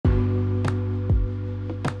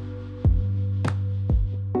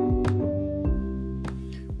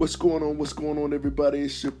What's going on? What's going on, everybody?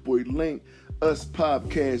 It's your boy Link, Us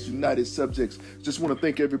Podcast, United Subjects. Just want to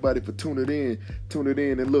thank everybody for tuning in.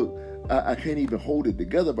 And look, I can't even hold it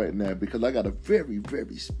together right now because I got a very,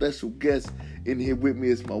 very special guest in here with me.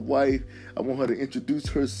 It's my wife. I want her to introduce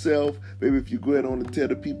herself. Maybe if you go ahead on and tell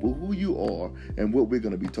the people who you are and what we're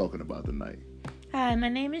going to be talking about tonight. Hi, my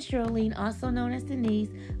name is Charlene, also known as Denise.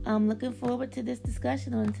 I'm looking forward to this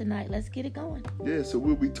discussion on tonight. Let's get it going. Yeah, so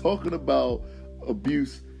we'll be talking about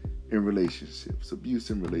abuse in relationships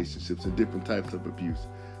and different types of abuse.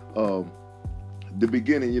 The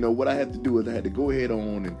beginning, what I had to do is I had to go ahead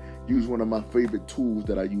on and use one of my favorite tools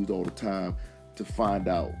that I use all the time to find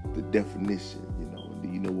out the definition. Do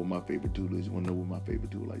you know what my favorite tool is? You want to know what my favorite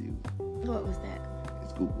tool I use? What was that?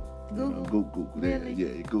 It's Google. Google? Google. Really?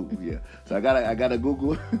 Yeah, Google, yeah. So I gotta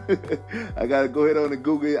Google. I gotta go ahead on and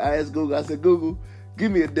Google. I asked Google, I said, Google,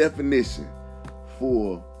 give me a definition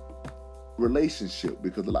for relationship,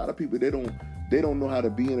 because a lot of people, they don't know how to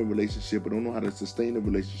be in a relationship or don't know how to sustain a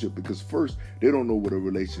relationship, because first, they don't know what a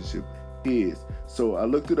relationship is. So I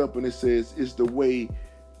looked it up and it says it's the way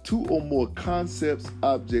two or more concepts,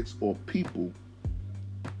 objects, or people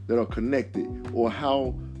that are connected, or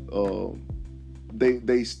how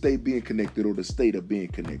they stay being connected, or the state of being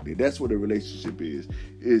connected. That's what a relationship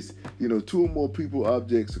is two or more people,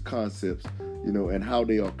 objects, or concepts, and how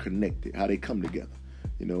they are connected, how they come together.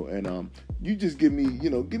 And you just give me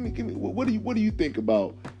what do you think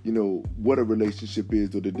about what a relationship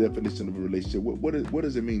is, or the definition of a relationship? What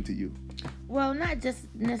does it mean to you? Well, not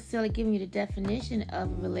just necessarily giving you the definition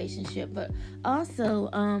of a relationship, but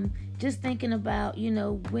also just thinking about,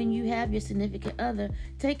 when you have your significant other,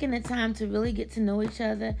 taking the time to really get to know each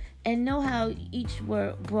other and know how each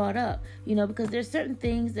were brought up, because there's certain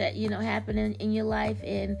things that, happen in your life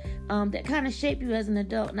and that kind of shape you as an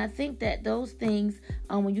adult. And I think that those things,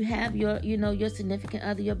 when you have your significant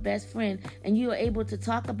other, your best friend, and you are able to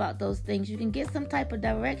talk about those things, you can get some type of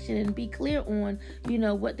direction and be clear on,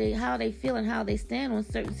 how they feel and how they stand on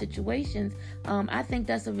certain situations. I think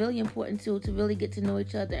that's a really important tool to really get to know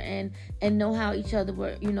each other and know how each other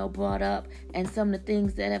were, brought up, and some of the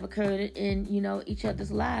things that have occurred in, each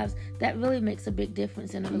other's lives. That really makes a big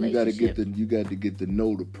difference in a relationship. You got to get to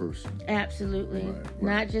know the person. Absolutely. Right.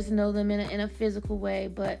 Not just know them in a physical way,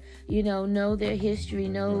 but, know their history,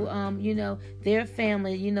 know their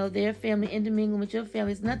family, their family, intermingle with your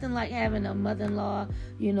family. It's nothing like having a mother-in-law,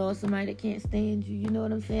 or somebody that can't stand you. You know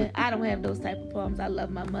what I'm saying? I don't have those type of problems. I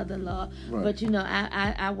love my mother-in-law. Right. But,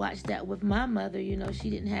 I watched that with my mother. She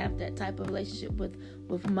didn't have that type of relationship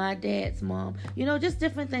with my dad's mom. Just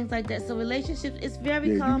different things like that. So relationships, it's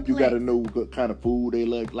very complex. You got to know what kind of food they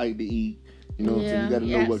like to eat. So you got to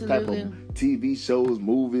know what type of TV shows,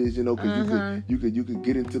 movies, because you could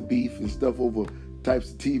get into beef and stuff over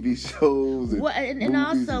types of TV shows and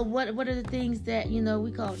also what are the things that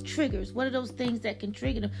we call triggers? What are those things that can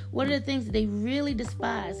trigger them? What are the things that they really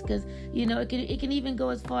despise? Because it can even go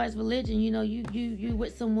as far as religion. You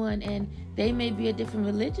with someone and they may be a different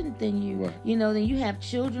religion than you. Right. Then you have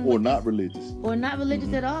children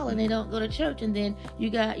religious at all, and they don't go to church, and then you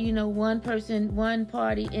got one person, one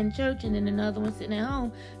party in church, and then another one sitting at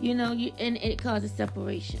home. And it causes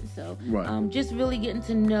separation. So right. Just really getting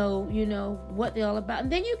to know what they're all about,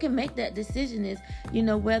 and then you can make that decision is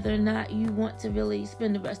whether or not you want to really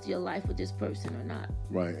spend the rest of your life with this person or not.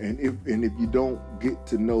 Right. And if you don't get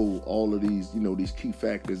to know all of these these key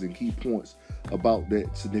factors and key points about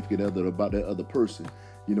that significant other, about that other person,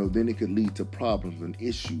 then it could lead to problems and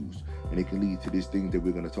issues, and it can lead to these things that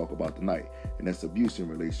we're going to talk about tonight, and that's abuse in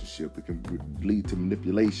relationship. It can lead to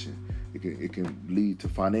manipulation. It can lead to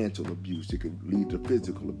financial abuse. It can lead to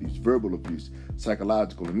physical abuse, verbal abuse,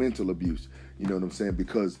 psychological and mental abuse. You know what I'm saying?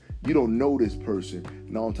 Because you don't know this person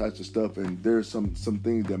and all types of stuff, and there's some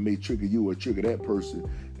things that may trigger you or trigger that person,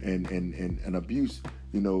 and abuse.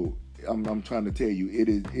 I'm trying to tell you,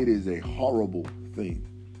 it is a horrible thing.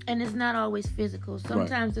 And it's not always physical.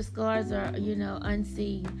 Sometimes the scars are,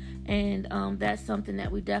 unseen. And that's something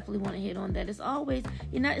that we definitely want to hit on. That it's always,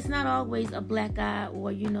 it's not always a black eye or,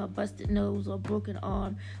 a busted nose or a broken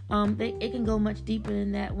arm. It can go much deeper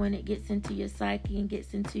than that when it gets into your psyche and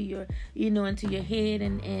gets into your, into your head.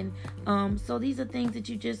 And so these are things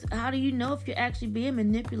that how do you know if you're actually being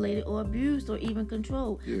manipulated or abused or even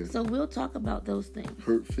controlled? Yeah. So we'll talk about those things.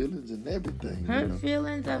 Hurt feelings and everything.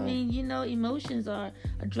 Feelings. Emotions are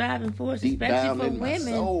a driving force, deep especially down for in women.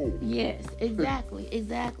 My soul. Yes, exactly.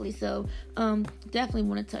 So definitely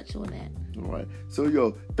want to touch on that. All right.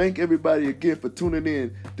 So, thank everybody again for tuning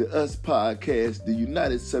in to Us Podcast, the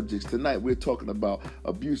United Subjects. Tonight, we're talking about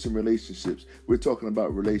abuse in relationships. We're talking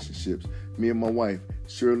about relationships. Me and my wife,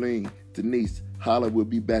 Charlene, Denise, Holla, we'll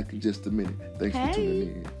be back in just a minute. Thanks for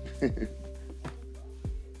tuning in.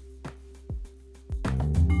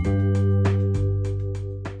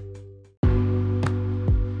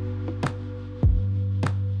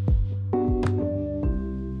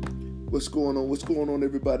 What's going on? What's going on,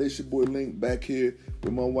 everybody? It's your boy Link back here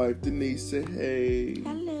with my wife Denise. Say hey.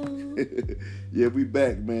 Hello. Yeah, we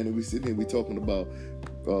back, man, and we sitting here. We talking about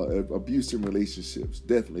abuse in relationships.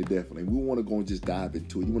 Definitely. We want to go and just dive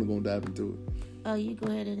into it. You want to go and dive into it? Oh, you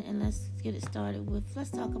go ahead and let's get it started with. Let's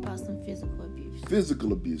talk about some physical abuse.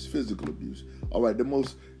 Physical abuse. All right, the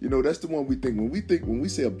most. That's the one we think when we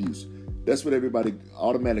say abuse. That's what everybody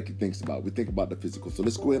automatically thinks about. We think about the physical. So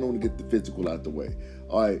let's go ahead and get the physical out the way.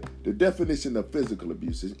 All right. The definition of physical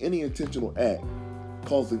abuse is any intentional act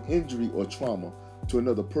causing injury or trauma to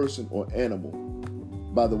another person or animal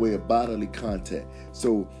by the way of bodily contact.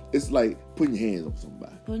 So it's like putting your hands on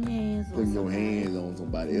somebody. Putting your hands on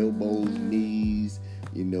somebody. Elbows, knees,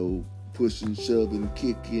 pushing, shoving,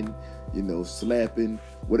 kicking, slapping,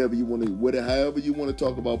 whatever you want to, however you want to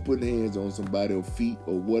talk about putting hands on somebody or feet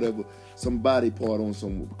or whatever, some body part on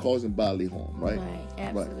someone, causing bodily harm, right? Right,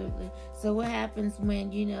 absolutely. Right. So what happens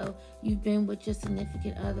when, you've been with your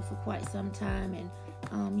significant other for quite some time and,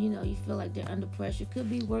 you feel like they're under pressure. Could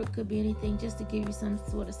be work, could be anything, just to give you some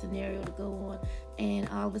sort of scenario to go on. And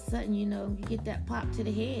all of a sudden, you get that pop to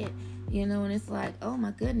the head, and it's like, oh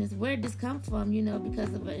my goodness, where did this come from?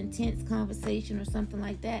 Because of an intense conversation or something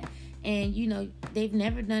like that. And, they've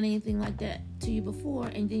never done anything like that to you before.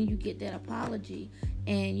 And then you get that apology.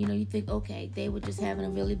 And, you think, okay, they were just having a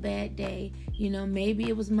really bad day. Maybe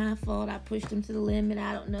it was my fault. I pushed them to the limit.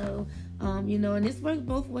 I don't know. And this works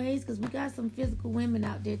both ways because we got some physical women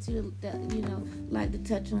out there too that, like to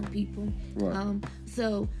touch on people. Right.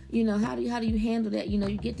 So, how do you handle that?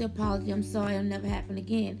 You get the apology. I'm sorry, it'll never happen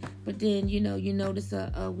again. But then, you notice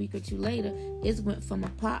a week or two later, it went from a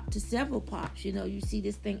pop to several pops. You see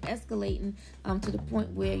this thing escalating to the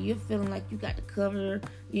point where you're feeling like you got to cover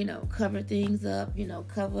things up,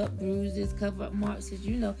 cover up bruises, cover up marks.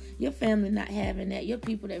 Because, your family not having that. Your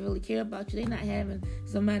people that really care about you, they not having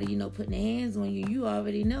somebody, putting their hands on you. You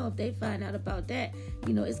already know if they find out about that,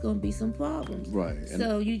 it's going to be some problems. Right.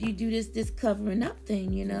 So you do this covering up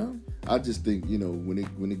thing, I just think,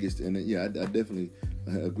 when it gets to, and I definitely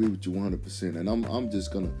agree with you 100%. And I'm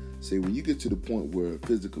just going to say, when you get to the point where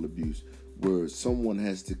physical abuse, where someone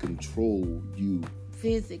has to control you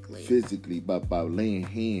physically by laying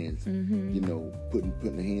hands, putting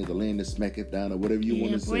the hands or laying the smack it down or whatever you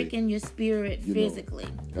want to say. Breaking your spirit physically.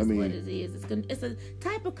 That's what it is. It's a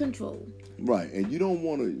type of control. Right. And you don't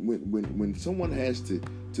want to, when someone has to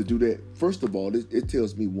do that, first of all, it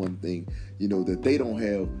tells me one thing, that they don't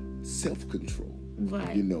have self-control.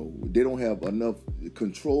 Right. They don't have enough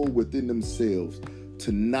control within themselves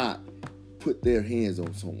to not put their hands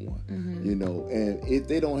on someone, and if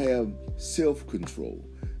they don't have self-control,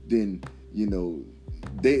 then,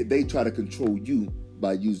 they try to control you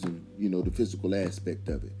by using, the physical aspect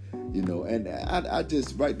of it, and I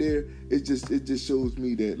just, right there, it just shows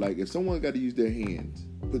me that, like, if someone got to use their hands,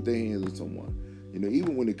 put their hands on someone,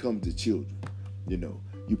 even when it comes to children,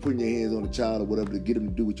 you putting your hands on a child or whatever to get them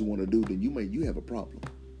to do what you want to do, then you have a problem,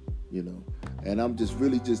 and I'm just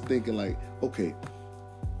really just thinking like, okay,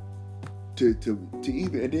 to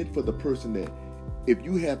even, and then for the person that, if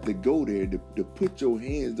you have to go there to put your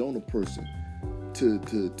hands on a person to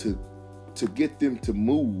get them to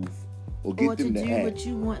move or get them to do act what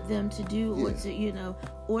you want them to do,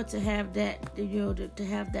 or to have that, to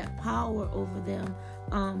have that power over them,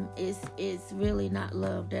 is really not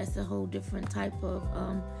love. That's a whole different type of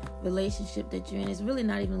relationship that you're in. It's really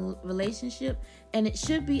not even a relationship, and it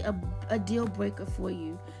should be a deal breaker for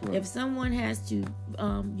you. Right. If someone has to,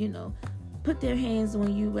 put their hands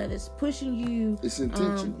on you, whether it's pushing you, it's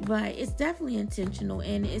intentional. Right, it's definitely intentional,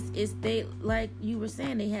 and it's they, like you were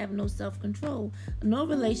saying, they have no self-control. No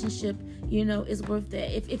relationship, is worth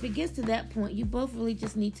that. If it gets to that point, you both really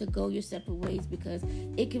just need to go your separate ways, because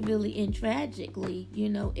it could really end tragically,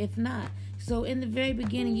 if not. So in the very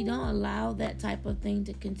beginning, you don't allow that type of thing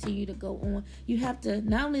to continue to go on. You have to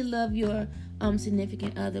not only love your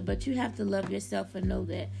significant other, but you have to love yourself and know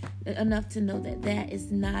that enough to know that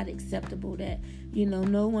is not acceptable. That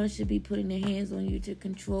no one should be putting their hands on you to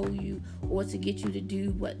control you, or to get you to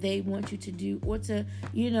do what they want you to do, or to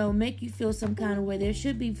make you feel some kind of way. There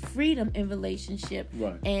should be freedom in relationship.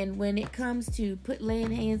 Right. And when it comes to laying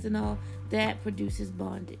hands and all, that produces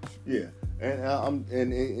bondage. Yeah.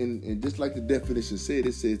 And just like the definition said,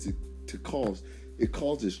 it says it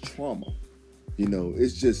causes trauma.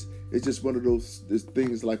 It's just one of those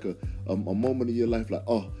things, like a moment in your life, like,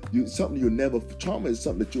 trauma is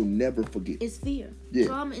something that you'll never forget. It's fear. Yeah.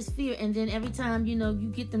 Trauma is fear. And then every time, you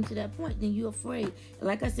get them to that point, then you're afraid.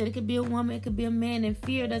 Like I said, it could be a woman, it could be a man, and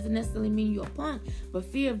fear doesn't necessarily mean you're a punk, but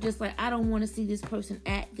fear of just like, I don't want to see this person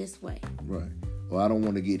act this way. Right. Or I don't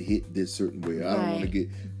want to get hit this certain way. I don't want to get,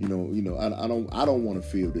 I don't want to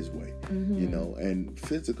feel this way. Mm-hmm. And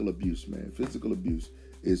physical abuse, man. Physical abuse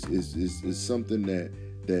is something that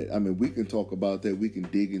we can talk about that. We can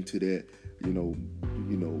dig into that,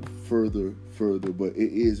 further, but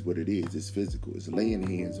it is what it is. It's physical. It's laying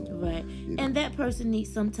hands on. Right. And that person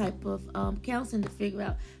needs some type of counseling to figure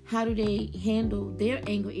out how do they handle their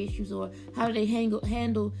anger issues, or how do they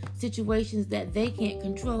handle situations that they can't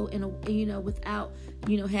control without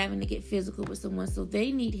having to get physical with someone. So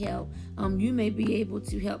they need help. You may be able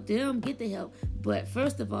to help them get the help, but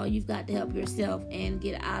first of all, you've got to help yourself and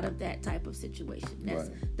get out of that type of situation.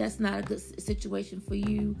 That's not a good situation for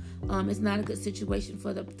you. It's not a good situation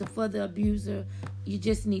for the abuser. You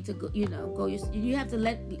just need to go. You have to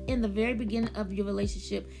let, in the very beginning of your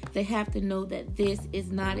relationship, they have to know that this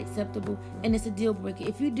is not acceptable and it's a deal breaker.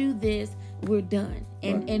 If you do this, we're done.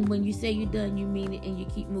 And when you say you're done, you mean it, and you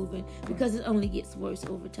keep moving, because it only gets worse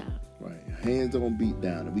over time. Right. Hands on beat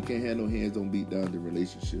down. And we can't have no hands on beat down in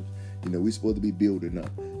relationships. We're supposed to be building up,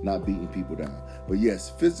 not beating people down. But yes,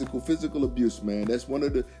 physical abuse, man. That's one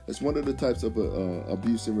of the types of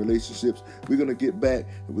abuse in relationships. We're gonna get back,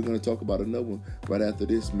 and we're gonna talk about another one right after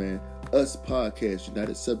this, man. Us Podcast,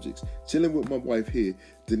 United Subjects, chilling with my wife here,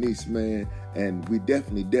 Denise, man. And we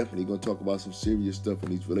definitely gonna talk about some serious stuff in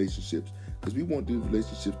these relationships, because we want these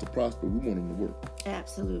relationships to prosper. We want them to work.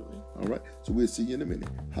 Absolutely. All right. So we'll see you in a minute.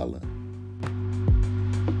 Holla.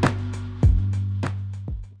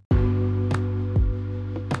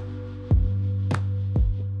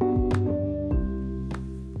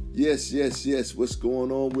 Yes. What's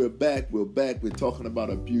going on? We're back. We're talking about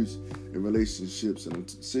abuse in relationships. And I'm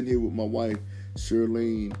sitting here with my wife,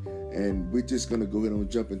 Shirlene, and we're just going to go ahead and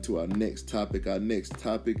jump into our next topic. Our next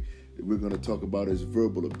topic that we're going to talk about is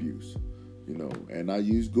verbal abuse. And I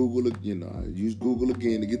use Google again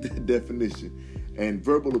to get that definition. And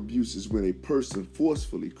verbal abuse is when a person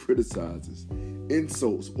forcefully criticizes,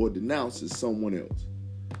 insults, or denounces someone else.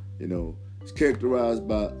 It's characterized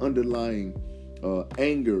by underlying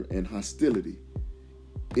anger and hostility.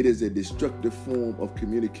 It is a destructive form of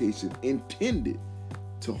communication intended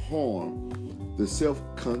to harm the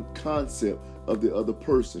self-concept of the other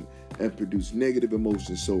person and produce negative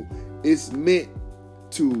emotions. So it's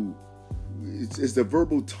the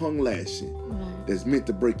verbal tongue lashing that's meant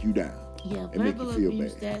to break you down. Yeah, and make you feel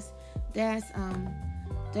abuse, bad.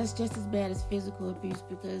 That's just as bad as physical abuse,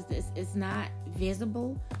 because it's not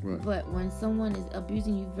visible. Right. But when someone is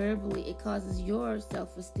abusing you verbally, it causes your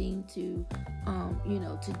self-esteem to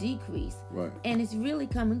decrease. Right. And it's really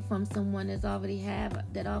coming from someone that already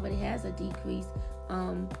has a decreased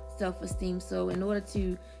self-esteem. So in order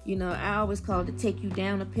to, I always call it to take you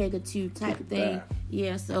down a peg or two type thing. Back.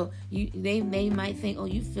 Yeah. So they might think, oh,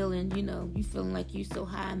 you feeling like you so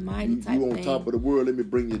high and mighty type thing. You on top of the world. Let me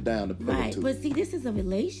bring you down a peg or two. But see, this is a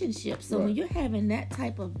relationship. So when you're having that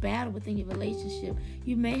type of battle within your relationship,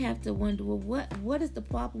 you may have to wonder, well, what is the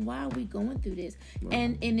problem? Why are we going through this?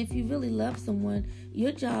 Right. And if you really love someone,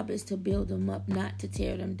 your job is to build them up, not to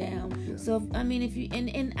tear them down. Yeah. So if you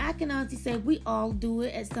and I can honestly say we all do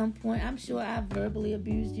it at some point. I'm sure I verbally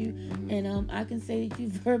abused you, and I can say that you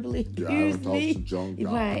verbally abused me.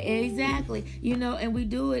 Right, exactly. And we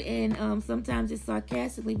do it, and sometimes it's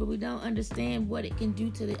sarcastically, but we don't understand what it can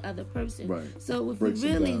do to the other person. Right. So if we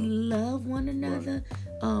really love one another,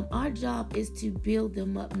 our job is to build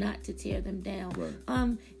them up, not to tear them down.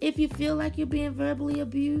 Right. If you feel like you're being verbally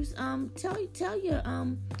abused, tell your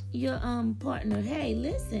partner, hey,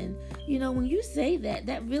 listen, when you say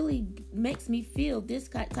that really makes me feel this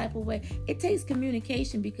type of way. It takes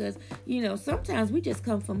communication, because sometimes we just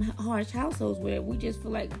come from harsh households where we just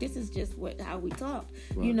feel like this is just how we talk.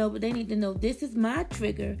 Right. But they need to know this is my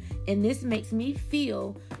trigger, and this makes me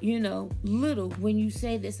feel little when you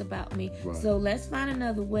say this about me. Right. So let's find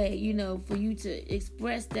another way for you to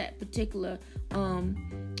express that particular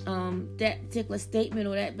statement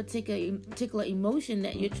or that particular emotion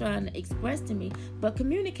that you're trying to express to me. But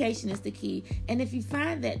communication is the key. And if you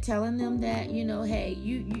find that telling them that hey,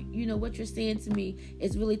 you know what you're saying to me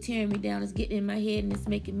is really tearing me down, it's getting in my head, and it's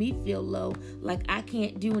making me feel low, like I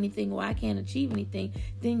can't do anything or I can't achieve anything,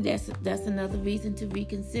 then that's another reason to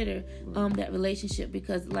reconsider that relationship.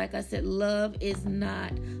 Because like I said, love is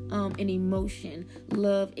not an emotion.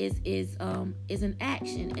 Love is an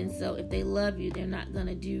action. And so if they love you. They're not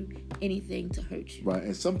gonna do anything to hurt you. Right,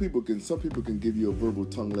 and some people can give you a verbal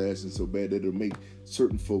tongue lashing so bad that it'll make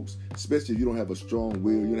certain folks, especially if you don't have a strong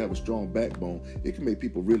will, you don't have a strong backbone, it can make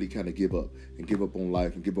people really kind of give up on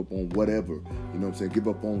life and give up on whatever. You know what I'm saying? Give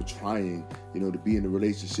up on trying, to be in a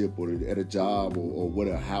relationship or at a job or what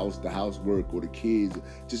the housework or the kids.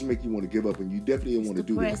 Just make you want to give up, and you definitely don't want to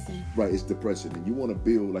do that. Right, it's depressing, and you want to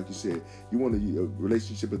build, like you said, a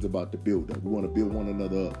relationship is about to build up. We want to build one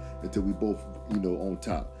another up until we both, on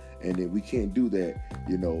top. And then we can't do that,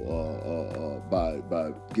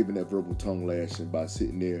 by giving that verbal tongue lashing, by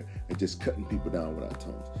sitting there and just cutting people down with our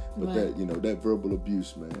tongues. But right. that verbal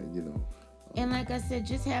abuse, man, And like I said,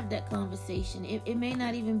 just have that conversation. It may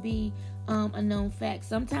not even be a known fact.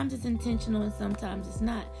 Sometimes it's intentional and sometimes it's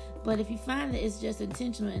not. But if you find that it's just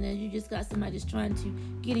intentional and then you just got somebody just trying to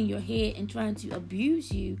get in your head and trying to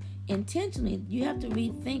abuse you intentionally, you have to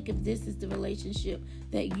rethink if this is the relationship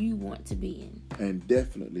that you want to be in. And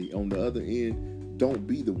definitely, on the other end, don't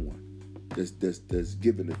be the one that's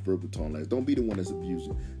giving the verbal tongue lash. Don't be the one that's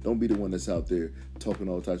abusing. Don't be the one that's out there talking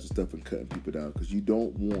all types of stuff and cutting people down, because you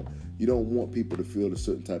don't want people to feel a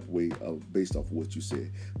certain type of way based off of what you said.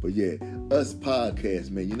 But yeah, us podcast,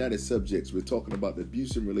 man, United Subjects, we're talking about the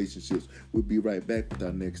abuse in relationships. We'll be right back with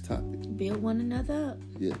our next topic. Build one another up.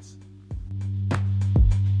 Yes.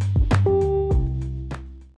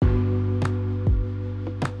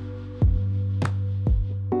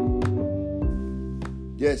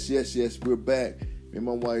 Yes, we're back. Me and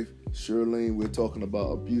my wife, Shirlene, we're talking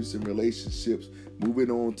about abuse in relationships. Moving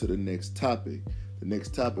on to the next topic. The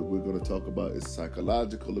next topic we're going to talk about is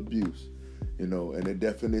psychological abuse. And the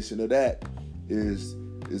definition of that is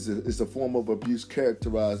a form of abuse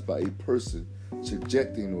characterized by a person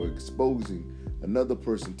subjecting or exposing another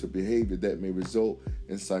person to behavior that may result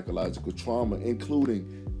in psychological trauma,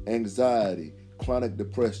 including anxiety, chronic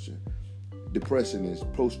depression. Depression is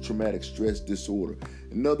post-traumatic stress disorder.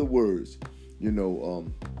 In other words,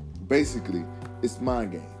 basically, it's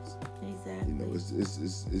mind games. Exactly.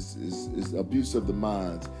 It's abuse of the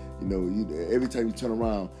minds. Every time you turn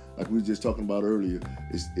around, like we were just talking about earlier,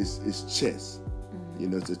 it's chess.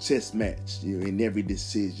 Mm-hmm. It's a chess match. In every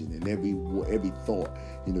decision and every thought,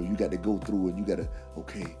 you got to go through and you got to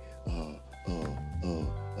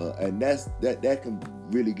and that can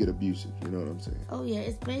really get abusive. You know what I'm saying? Oh yeah,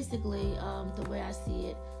 it's basically the way I see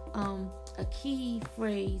it. A key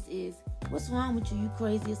phrase is, "What's wrong with you? You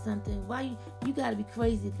crazy or something? Why you gotta be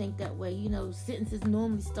crazy to think that way?" Sentences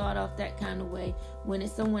normally start off that kind of way when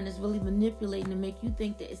it's someone that's really manipulating to make you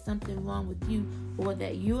think that it's something wrong with you, or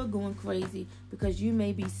that you're going crazy because you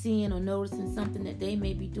may be seeing or noticing something that they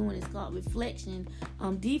may be doing. It's called deflection,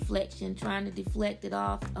 trying to deflect it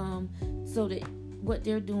off, so that what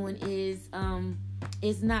they're doing is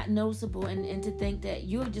not noticeable, and to think that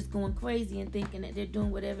you're just going crazy and thinking that they're doing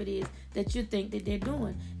whatever it is that you think that they're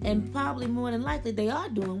doing. And probably more than likely they are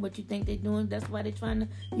doing what you think they're doing. That's why they're trying to,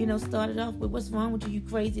 start it off with, "What's wrong with you? You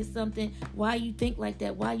crazy or something? Why you think like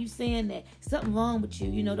that? Why you saying that? Something wrong with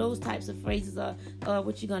you." Those types of phrases are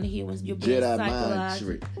what you're going to hear when you're being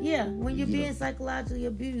psychologically. Yeah, when you're being psychologically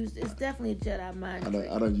abused, it's definitely a Jedi mind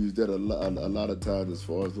trick. I don't use that a lot of times, as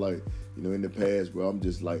far as like, in the past, where I'm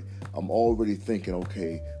just like, I'm already thinking,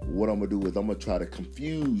 okay, what I'm going to do is I'm going to try to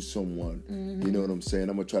confuse someone. Mm-hmm. You know what I'm saying?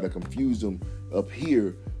 I'm going to try to confuse them up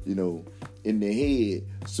here, in the head,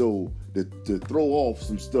 so to throw off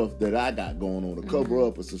some stuff that I got going on, to cover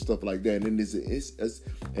up or some stuff like that. And then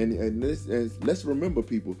let's remember,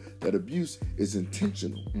 people, that abuse is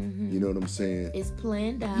intentional. Mm-hmm. You know what I'm saying? It's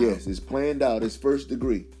planned out. Yes, it's planned out. It's first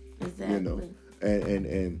degree. Exactly.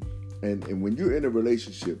 And when you're in a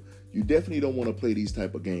relationship, you definitely don't want to play these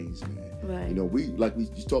type of games, man. Right. We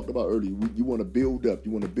just talked about earlier. You want to build up.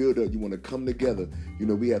 You want to come together.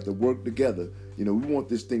 We have to work together. We want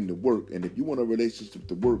this thing to work. And if you want a relationship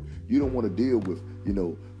to work, you don't want to deal with,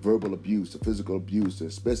 verbal abuse or physical abuse,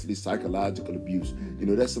 especially psychological abuse.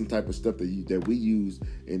 That's some type of stuff that we use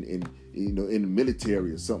in the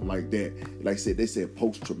military or something like that. Like I said, they said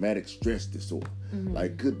post-traumatic stress disorder. Mm-hmm.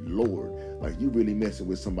 Like, good Lord. Like, you really messing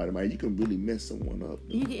with somebody, man. You can really mess someone up.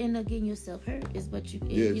 You can end up getting yourself hurt, is what you can.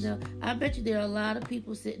 Yes. I bet you there are a lot of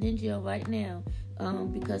people sitting in jail right now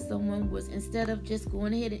because someone was, instead of just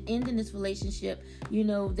going ahead and ending this relationship,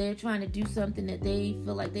 they're trying to do something that they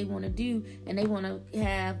feel like they want to do, and they want to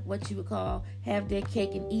have what you would call have their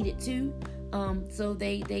cake and eat it too. So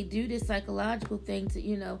they do this psychological thing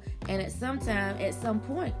to, and at some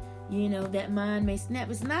point, that mind may snap.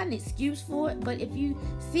 It's not an excuse for it, but if you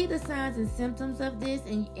see the signs and symptoms of this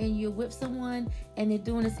and you're with someone and they're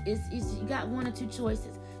doing this, you got one or two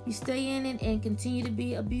choices. You stay in it and continue to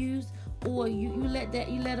be abused, or you let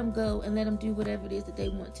them go and let them do whatever it is that they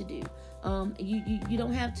want to do. You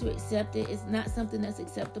don't have to accept it. It's not something that's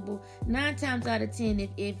acceptable. 9 times out of 10,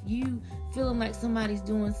 if you feeling like somebody's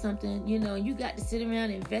doing something, you got to sit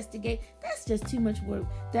around and investigate, that's just too much work.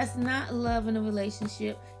 That's not love in a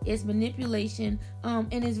relationship. It's manipulation,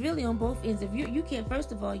 and it's really on both ends. If you can't,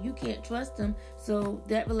 first of all, you can't trust them, so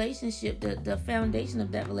that relationship, the foundation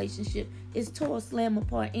of that relationship is tore slam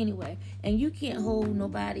apart anyway. And you can't hold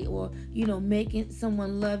nobody or making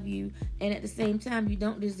someone love you, and at the same time you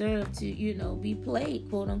don't deserve to be played,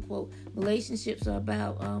 quote unquote. Relationships are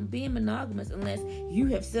about being monogamous, unless you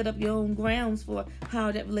have set up your own grounds for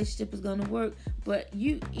how that relationship is going to work. But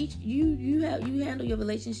you handle your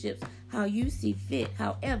relationships how you see fit.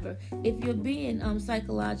 However, if you're being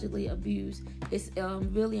psychologically abused, it's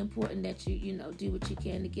really important that you do what you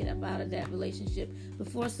can to get up out of that relationship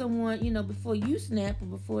before someone, before you snap, or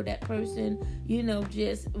before that person,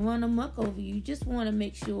 just run amok over you. You just want to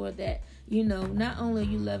make sure that not only are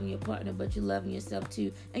you loving your partner, but you're loving yourself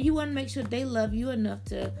too, and you want to make sure they love you enough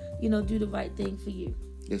to do the right thing for you.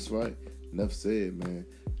 That's right. Enough said, man.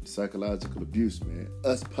 Psychological abuse, man.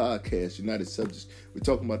 Us podcast, United Subjects, we're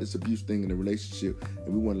talking about this abuse thing in the relationship,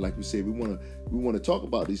 and we want to, like we said, we want to talk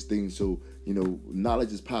about these things, so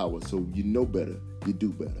knowledge is power. So you know better, you do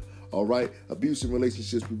better. All right, abuse in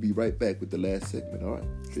relationships. We'll be right back with the last segment. All right,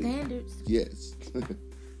 standards. Yes.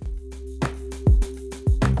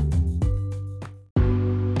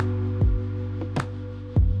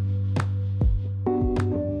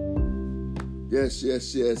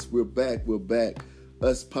 Yes. We're back.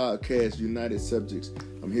 Us podcast, United Subjects.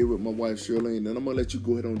 I'm here with my wife, Shirley, and I'm going to let you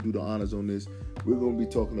go ahead and do the honors on this. We're going to be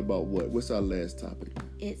talking about what? What's our last topic?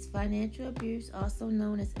 It's financial abuse, also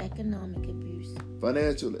known as economic abuse.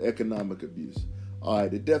 Financial economic abuse. All right,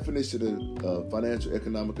 the definition of financial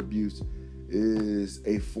economic abuse is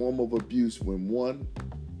a form of abuse when one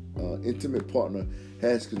intimate partner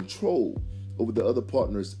has control over the other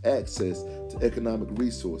partner's access to economic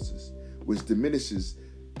resources, which diminishes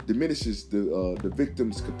the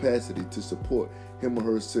victim's capacity to support him or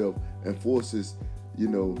herself and forces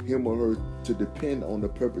him or her to depend on the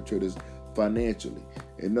perpetrators financially.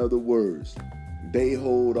 In other words, they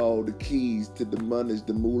hold all the keys to the monies,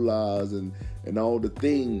 the moolahs, and all the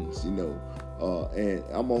things, and I'm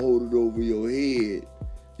gonna hold it over your head,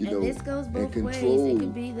 and this goes both ways. It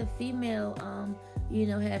could be the female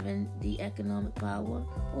having the economic power,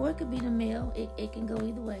 or it could be the male. It can go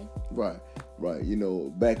either way. Right.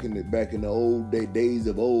 Back in the old days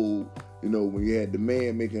of old, when you had the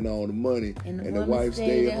man making all the money and the wife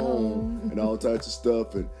stayed at home and all types of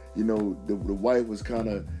stuff, and the wife was kind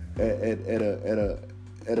of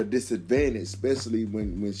at a disadvantage, especially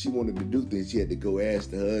when she wanted to do things. She had to go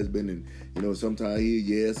ask the husband, and sometimes he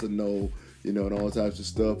yes or no, and all types of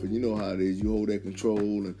stuff. And you know how it is. You hold that control,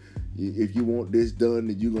 and if you want this done,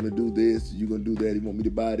 then you're gonna do this, you're gonna do that. You want me to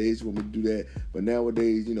buy this, you want me to do that. But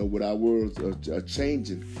nowadays, with our worlds are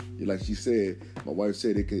changing. Like she said, my wife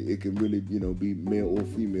said it can really be male or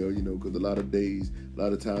female. Because a lot of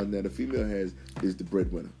times now the female is the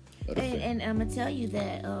breadwinner. And I'm gonna tell you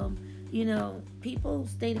that people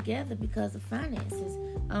stay together because of finances,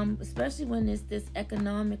 especially when there's this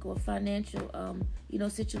economic or financial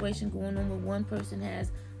situation going on where one person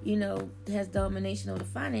has domination over the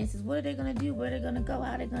finances. What are they going to do? Where are they going to go?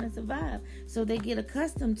 How are they going to survive? So they get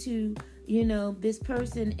accustomed to, this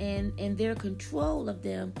person and their control of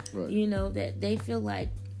them, right. That they feel like,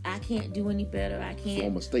 I can't do any better. I can't. So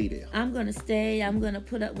I'm going to stay there. I'm going to stay. I'm going to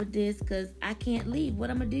put up with this because I can't leave. What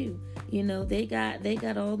I'm going to do? They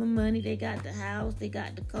got all the money. They got the house. They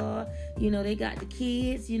got the car. They got the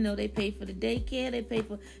kids. They pay for the daycare. They pay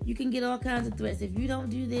for, you can get all kinds of threats. If you don't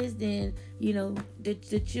do this, then,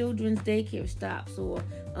 the children's daycare stops, or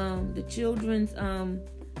the children's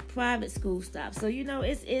private school stops. So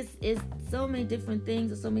it's so many different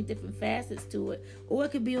things, or so many different facets to it. Or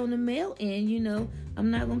it could be on the male end. I'm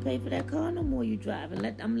not gonna pay for that car no more you drive, and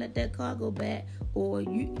I'm gonna let that car go back. Or if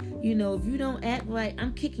you don't act right,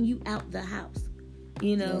 I'm kicking you out the house.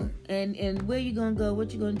 Right. And where you gonna go?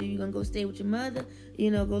 What you gonna do? You gonna go stay with your mother?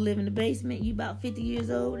 Go live in the basement? You about 50 years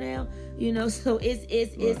old now. So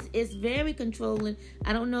it's very controlling.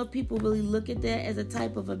 I don't know if people really look at that as a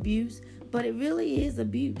type of abuse, but it really is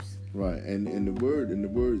abuse. Right. And the word,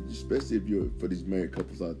 especially if you're, for these married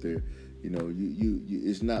couples out there, you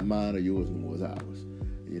it's not mine or yours anymore, it's ours.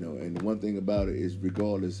 And the one thing about it is,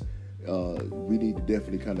 regardless, we need to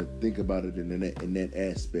definitely kind of think about it in that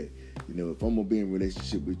aspect. If I'm gonna be in a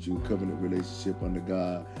relationship with you, covenant relationship under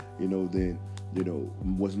God, then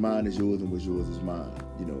what's mine is yours and what's yours is mine.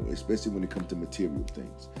 Especially when it comes to material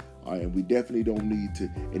things. All right, and we definitely don't need to.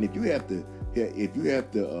 And if you have to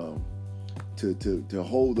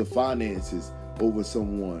hold the finances over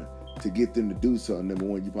someone to get them to do something, number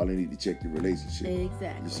one, you probably need to check your relationship.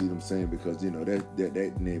 Exactly. You see what I'm saying? Because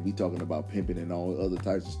that man, we talking about pimping and all other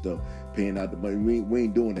types of stuff, paying out the money. We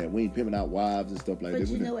ain't doing that. We ain't pimping out wives and stuff like that. But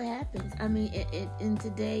you know what happens? I mean, and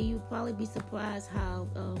today you'll probably be surprised how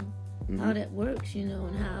that works,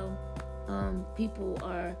 and how people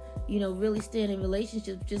are, really staying in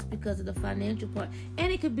relationships just because of the financial part.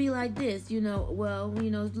 And it could be like this,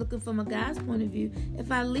 looking from a guy's point of view,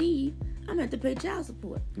 if I leave, I'm going to have to pay child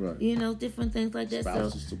support. Right. Different things like that.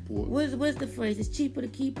 Spousal support. What's the phrase? It's cheaper to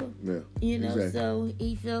keep her. Yeah. Exactly. So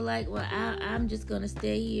he feel like, well, I'm just going to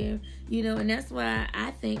stay here, and that's why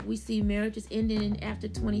I think we see marriages ending after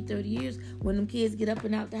 20, 30 years when them kids get up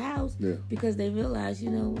and out the house because they realize,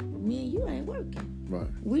 me and you ain't working. Right.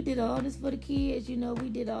 We did all this for the kids, we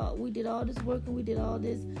did all this work and we did all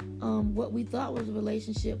this, what we thought was a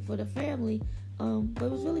relationship for the family. But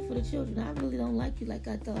it was really for the children. I really don't like you like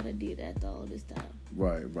I thought I did after all this time.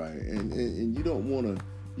 Right. And you don't want to,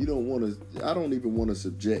 I don't even want to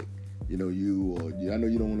subject, I know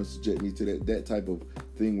you don't want to subject me to that type of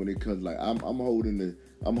thing when it comes, like, I'm holding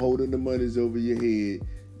the monies over your head,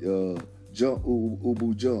 jump,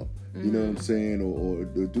 ubu jump. You know what I'm saying? Or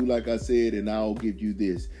do like I said, and I'll give you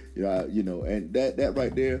this. And that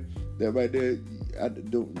right there,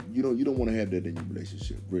 you don't want to have that in your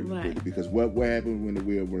relationship, really, because what happens when the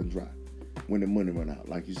well runs dry, when the money run out?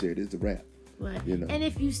 Like you said, it's a wrap. Right. And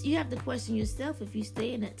if you have to question yourself if you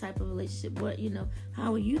stay in that type of relationship,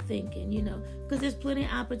 how are you thinking? Because there's plenty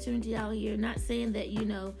of opportunity out here. Not saying that you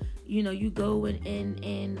go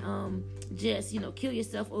and just kill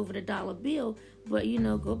yourself over the dollar bill, but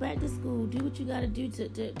go back to school, do what you got to do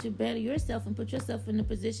to better yourself and put yourself in a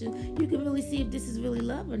position you can really see if this is really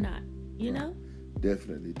love or not.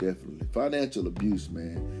 Definitely. Financial abuse,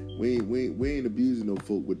 man. We ain't abusing no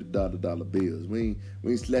folk with the dollar bills. We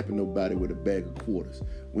ain't slapping nobody with a bag of quarters.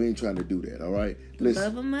 We ain't trying to do that, all right? Listen,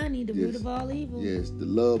 love of money, the root of all evil. Yes, the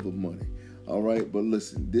love of money. All right, but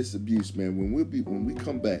listen, this abuse, man, when we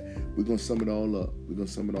come back, we're going to sum it all up.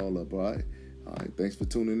 All right? All right, thanks for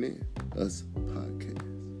tuning in. Us Podcast.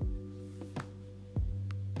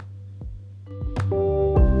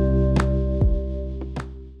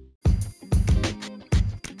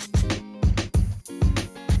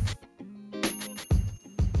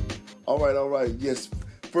 All right. Yes.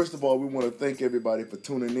 First of all, we want to thank everybody for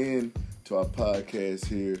tuning in to our podcast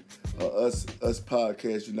here. Us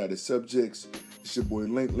Podcast, United Subjects. It's your boy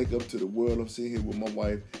Link Up to the World. I'm sitting here with my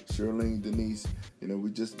wife, Shirlene Denise. We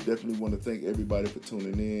just definitely want to thank everybody for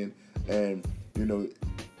tuning in. And,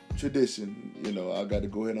 tradition, I got to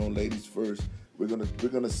go ahead on ladies first. We're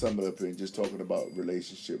gonna sum it up here and just talking about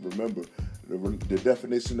relationship. Remember, the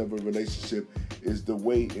definition of a relationship is the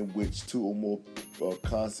way in which two or more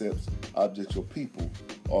concepts, objects, or people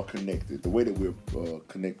are connected. The way that we're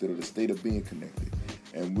connected, or the state of being connected.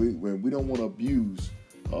 And we don't want to abuse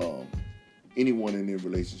anyone in their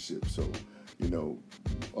relationship. So,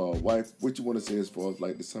 wife, what you want to say as far as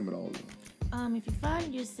like to sum it all up? If you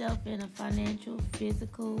find yourself in a financial,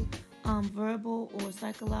 physical, verbal, or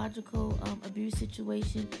psychological abuse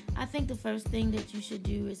situation, I think the first thing that you should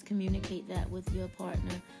do is communicate that with your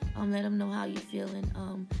partner. Let them know how you're feeling.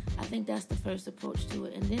 I think that's the first approach to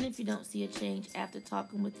it. And then if you don't see a change after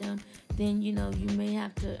talking with them, then, you may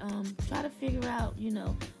have to try to figure out,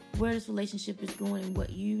 where this relationship is going and what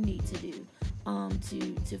you need to do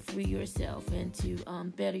to free yourself and to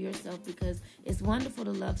better yourself, because it's wonderful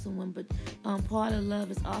to love someone, but part of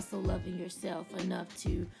love is also loving yourself enough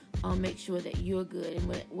to make sure that you're good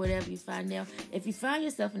and whatever you find. Now, if you find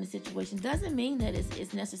yourself in a situation, doesn't mean that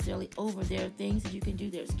it's necessarily over. There are things that you can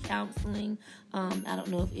do. There's counseling. I don't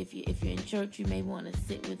know if you're in church, you may want to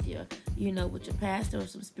sit with your pastor or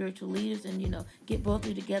some spiritual leaders and get both of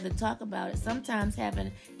you together, talk about it. Sometimes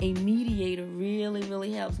having a mediator really,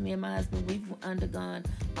 really helps. Me and my husband, we've undergone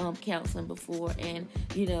counseling before, and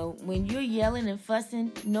when you're yelling and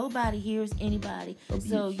fussing, nobody hears anybody. Abuse.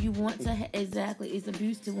 So you want to it's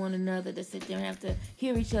abuse to one another to sit there and have to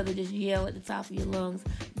hear each other just yell at the top of your lungs.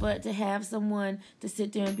 But to have someone to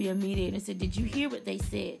sit there and be a mediator and say, did you hear what they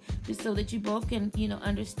said? Just so that you both can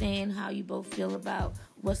understand how you both feel about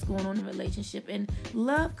what's going on in the relationship. And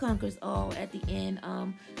love conquers all at the end.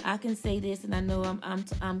 I can say this, and I know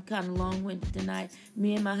I'm kind of long-winded tonight.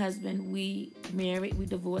 Me and my husband, we married, we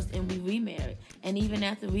divorced, and we remarried. And even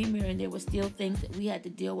after remarrying, there were still things that we had to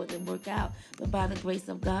deal with and work out. But by the grace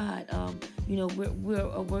of God, we're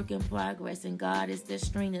a work in progress, and God is the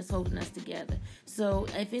string that's holding us together. So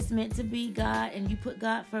if it's meant to be God, and you put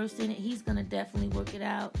God first in it, He's gonna definitely work it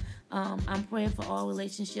out. I'm praying for all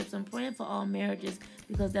relationships. I'm praying for all marriages,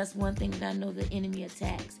 because that's one thing that I know the enemy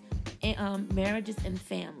attacks: marriages and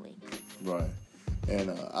family. Right.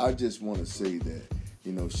 And I just want to say that,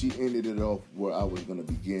 she ended it off where I was going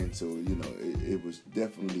to begin. So, it was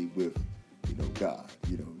definitely with, God.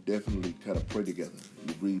 Definitely kind of pray together.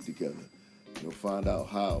 You breathe together. Find out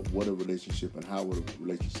what a relationship and how a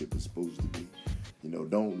relationship is supposed to be.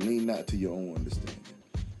 Don't lean not to your own understanding.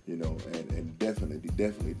 And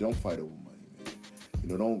definitely don't fight over money,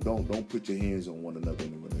 man. Don't put your hands on one another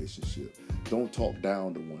in a relationship. Don't talk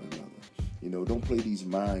down to one another. Don't play these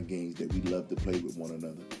mind games that we love to play with one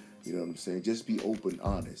another. You know what I'm saying? Just be open,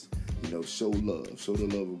 honest. Show love. Show the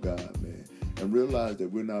love of God, man. And realize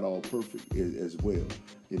that we're not all perfect as well.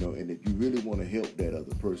 And if you really want to help that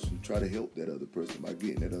other person, try to help that other person by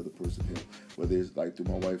getting that other person help. Whether it's like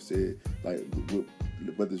my wife said, like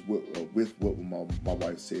whether it's with what my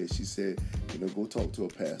wife said. She said, go talk to a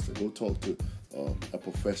pastor. Go talk to a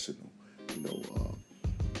professional.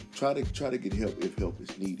 Try to get help if help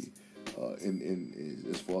is needed. In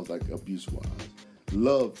as far as like abuse wise,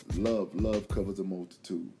 love covers a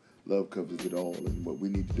multitude. Love covers it all, and what we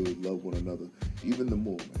need to do is love one another even the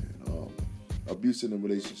more, man. Abuse in a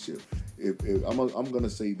relationship. If I'm gonna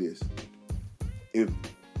say this, if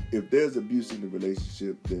there's abuse in the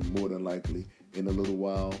relationship, then more than likely in a little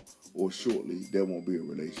while or shortly there won't be a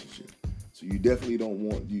relationship. So you definitely don't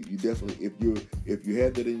want you definitely if you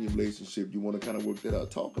have that in your relationship, you want to kind of work that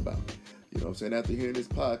out, talk about it. You know what I'm saying? After hearing this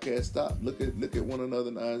podcast, stop, look at one another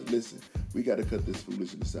in the eyes. Listen, we got to cut this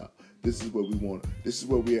foolishness out. This is what we want. This is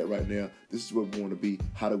where we at right now. This is where we want to be.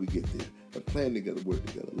 How do we get there? And plan together, work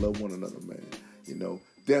together, love one another, man.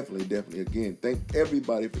 Definitely. Again, thank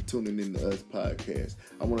everybody for tuning in to us podcast.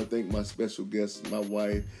 I want to thank my special guest, my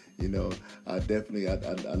wife. I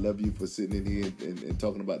love you for sitting in here and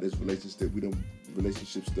talking about this relationship.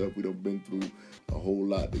 Relationship stuff. We don't been through a whole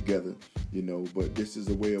lot together, but this is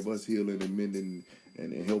a way of us healing and mending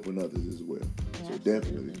and helping others as well.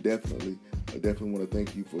 Absolutely. So definitely want to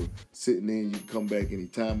thank you for sitting in. You can come back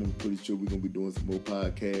anytime. I'm pretty sure we're going to be doing some more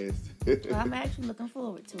podcasts. I'm actually looking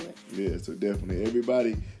forward to it. Yeah, so definitely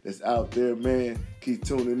everybody that's out there, man, keep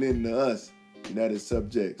tuning in to us, United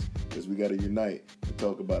Subjects, because we got to unite and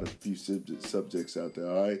talk about a few subjects out there,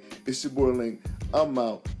 all right? It's your boy Link. I'm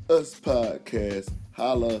out. Us podcast.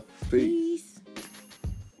 Holla. Peace.